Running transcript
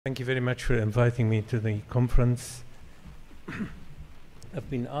Thank you very much for inviting me to the conference. I've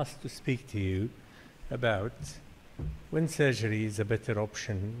been asked to speak to you about when surgery is a better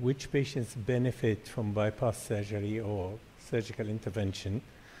option, which patients benefit from bypass surgery or surgical intervention.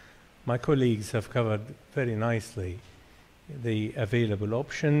 My colleagues have covered very nicely the available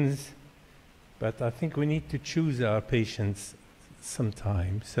options, but I think we need to choose our patients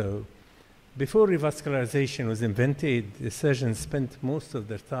sometime. So, before revascularization was invented, the surgeons spent most of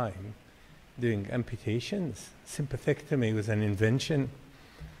their time doing amputations. Sympathectomy was an invention.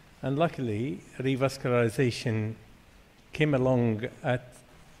 And luckily, revascularization came along at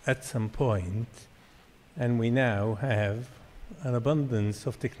some point, and we now have an abundance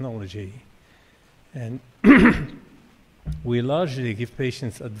of technology. And we largely give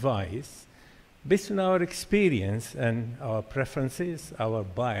patients advice based on our experience and our preferences, our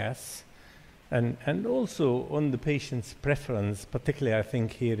bias, and also on the patient's preference, particularly I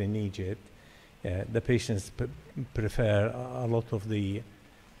think here in Egypt, the patients prefer a lot of the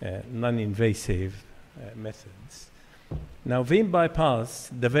non-invasive methods. Now, vein bypass,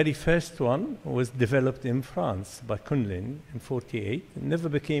 the very first one, was developed in France by Kunlin in '48. It never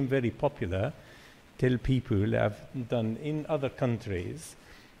became very popular till people have done in other countries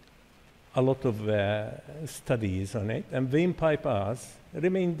a lot of studies on it, and vein bypass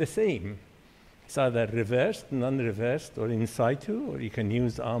remained the same. It's either reversed, non-reversed, or in situ, or you can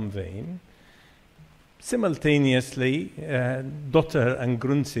use arm vein. Simultaneously, Dotter and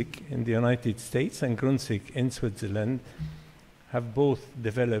𝗏𝗀𝗃 in the United States and 𝗏𝗀𝗃 in Switzerland have both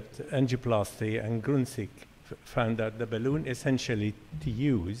developed angioplasty, and 𝗏𝗀𝗃 found out the balloon essentially to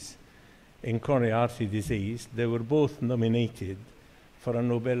use in coronary artery disease. They were both nominated for a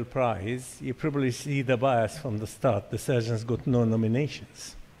Nobel Prize. You probably see the bias from the start. The surgeons got no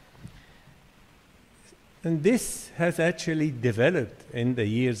nominations. And this has actually developed in the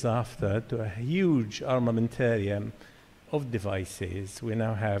years after to a huge armamentarium of devices. We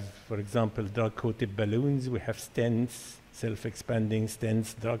now have, for example, drug-coated balloons. We have stents, self-expanding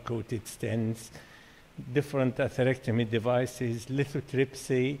stents, drug-coated stents, different atherectomy devices,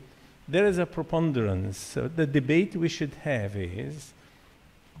 lithotripsy. There is a preponderance. So the debate we should have is,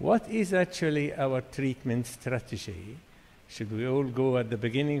 what is actually our treatment strategy? Should we all go at the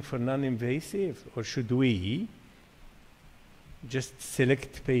beginning for non-invasive, or should we just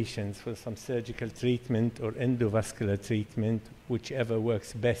select patients for some surgical treatment or endovascular treatment, whichever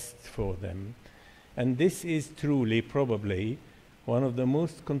works best for them? And this is truly probably one of the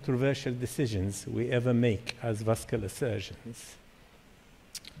most controversial decisions we ever make as vascular surgeons.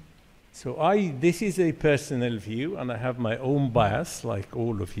 So this is a personal view, and I have my own bias, like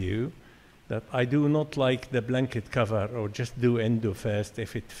all of you, that I do not like the blanket cover or just do endo first.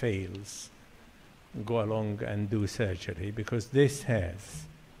 If it fails, go along and do surgery, because this has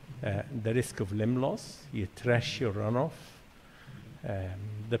the risk of limb loss. You trash your runoff.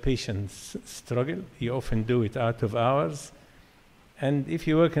 The patients struggle. You often do it out of hours. And if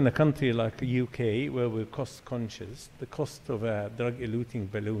you work in a country like the UK, where we're cost conscious, the cost of a drug-eluting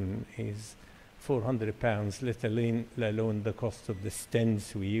balloon is £400, let alone the cost of the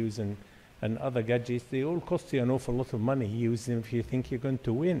stents we use and other gadgets. They all cost you an awful lot of money. Use them if you think you're going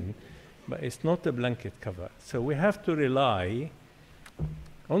to win. But it's not a blanket cover. So we have to rely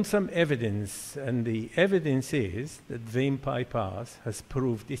on some evidence. And the evidence is that vein bypass has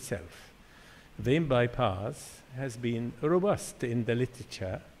proved itself. Vein bypass has been robust in the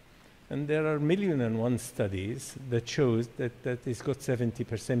literature. And there are 1,000,001 studies that shows that it's got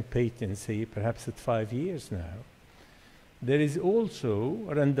 70% patency, perhaps at 5 years now. There is also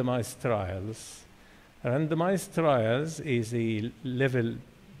randomized trials. Randomized trials is a level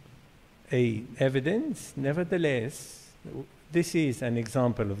A evidence. Nevertheless, this is an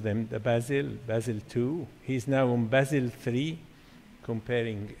example of them, the Basel 2. He's now on Basel 3,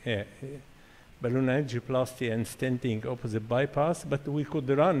 comparing balloon angioplasty and stenting opposite bypass, but we could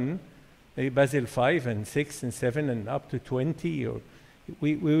run a Basel 5 and 6 and 7 and up to 20. Or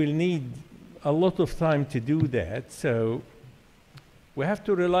we will need a lot of time to do that, so we have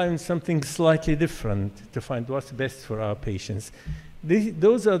to rely on something slightly different to find what's best for our patients.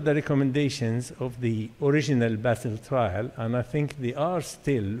 Those are the recommendations of the original Basel trial, and I think they are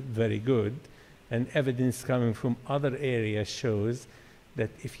still very good, and evidence coming from other areas shows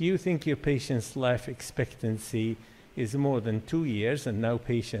that if you think your patient's life expectancy is more than 2 years, and now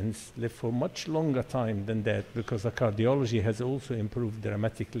patients live for much longer time than that because the cardiology has also improved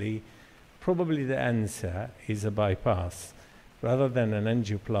dramatically, probably the answer is a bypass rather than an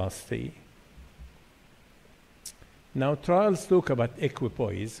angioplasty. Now, trials talk about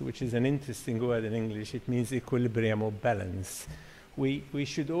equipoise, which is an interesting word in English. It means equilibrium or balance. we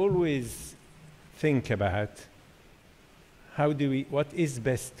should always think about what is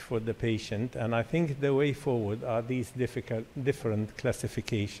best for the patient, and I think the way forward are these different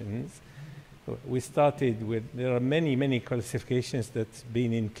classifications. We started with, there are many classifications that's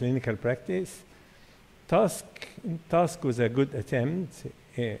been in clinical practice. TASC was a good attempt.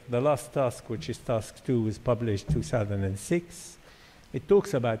 The last TASC, which is TASC 2, was published 2006. It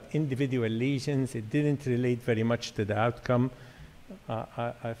talks about individual lesions. It didn't relate very much to the outcome.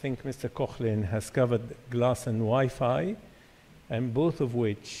 I think Mr. Koechlin has covered glass and Wi-Fi, and both of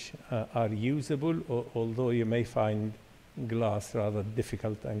which are usable, although you may find glass rather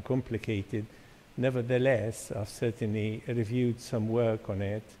difficult and complicated. Nevertheless, I've certainly reviewed some work on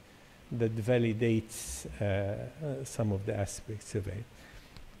it that validates some of the aspects of it.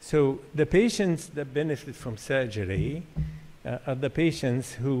 So the patients that benefit from surgery are the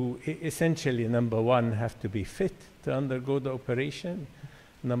patients who essentially, number one, have to be fit to undergo the operation.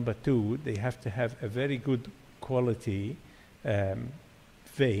 Number two, they have to have a very good quality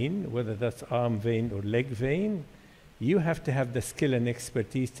vein, whether that's arm vein or leg vein. You have to have the skill and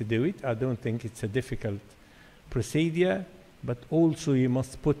expertise to do it. I don't think it's a difficult procedure, but also you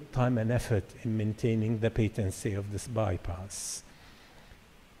must put time and effort in maintaining the patency of this bypass.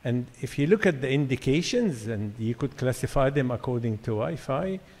 And if you look at the indications, and you could classify them according to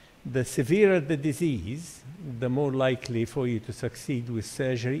Wi-Fi, the severer the disease, the more likely for you to succeed with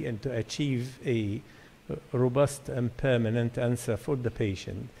surgery and to achieve a robust and permanent answer for the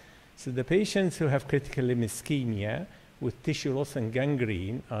patient. So the patients who have critical limb ischemia with tissue loss and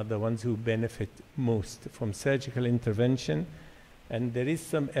gangrene are the ones who benefit most from surgical intervention. And there is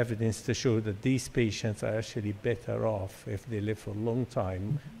some evidence to show that these patients are actually better off if they live for a long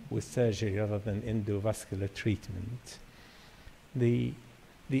time with surgery rather than endovascular treatment. The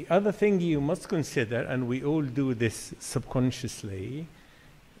other thing you must consider, and we all do this subconsciously,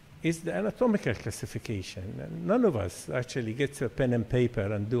 is the anatomical classification. And none of us actually gets a pen and paper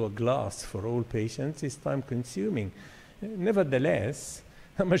and do a glass for all patients. It's time consuming. Nevertheless,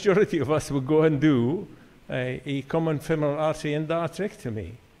 a majority of us will go and do a common femoral artery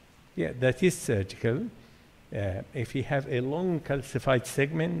endarterectomy. Yeah, that is surgical. If you have a long calcified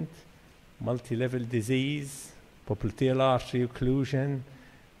segment, multi-level disease, popliteal artery occlusion,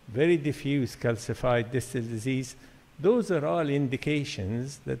 very diffuse calcified distal disease, those are all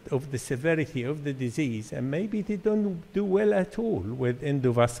indications that of the severity of the disease, and maybe they don't do well at all with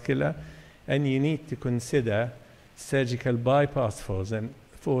endovascular, and you need to consider surgical bypass for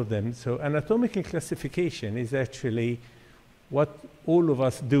them. So anatomical classification is actually what all of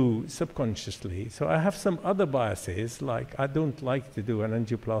us do subconsciously. So I have some other biases, like I don't like to do an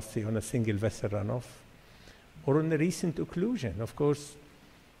angioplasty on a single vessel runoff or on a recent occlusion. Of course,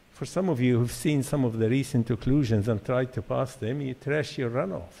 for some of you who've seen some of the recent occlusions and tried to pass them, you trash your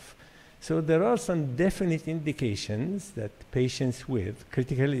runoff. So there are some definite indications that patients with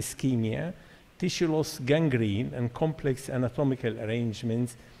critical ischemia, tissue loss, gangrene, and complex anatomical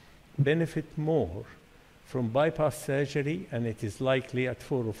arrangements benefit more from bypass surgery, and it is likely at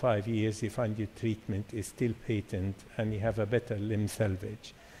 4 or 5 years you find your treatment is still patent and you have a better limb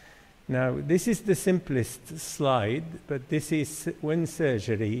salvage. Now, this is the simplest slide, but this is when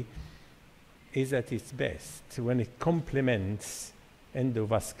surgery is at its best, when it complements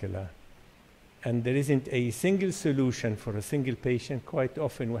endovascular. And there isn't a single solution for a single patient. Quite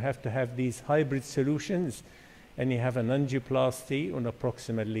often we have to have these hybrid solutions, and you have an angioplasty on a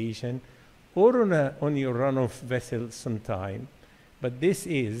proximal lesion or on your runoff vessel sometime. But this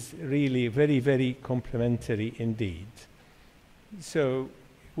is really very, very complementary indeed. So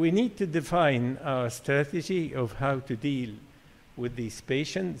we need to define our strategy of how to deal with these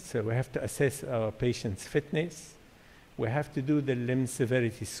patients. So we have to assess our patient's fitness. We have to do the limb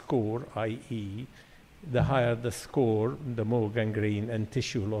severity score, i.e., the higher the score, the more gangrene and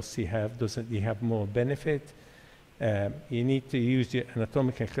tissue loss you have, you have more benefit. You need to use your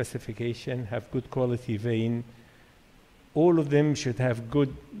anatomical classification, have good quality vein. All of them should have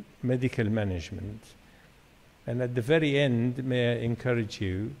good medical management. And at the very end, may I encourage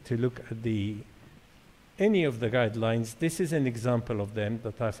you to look at any of the guidelines. This is an example of them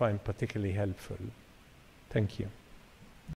that I find particularly helpful. Thank you.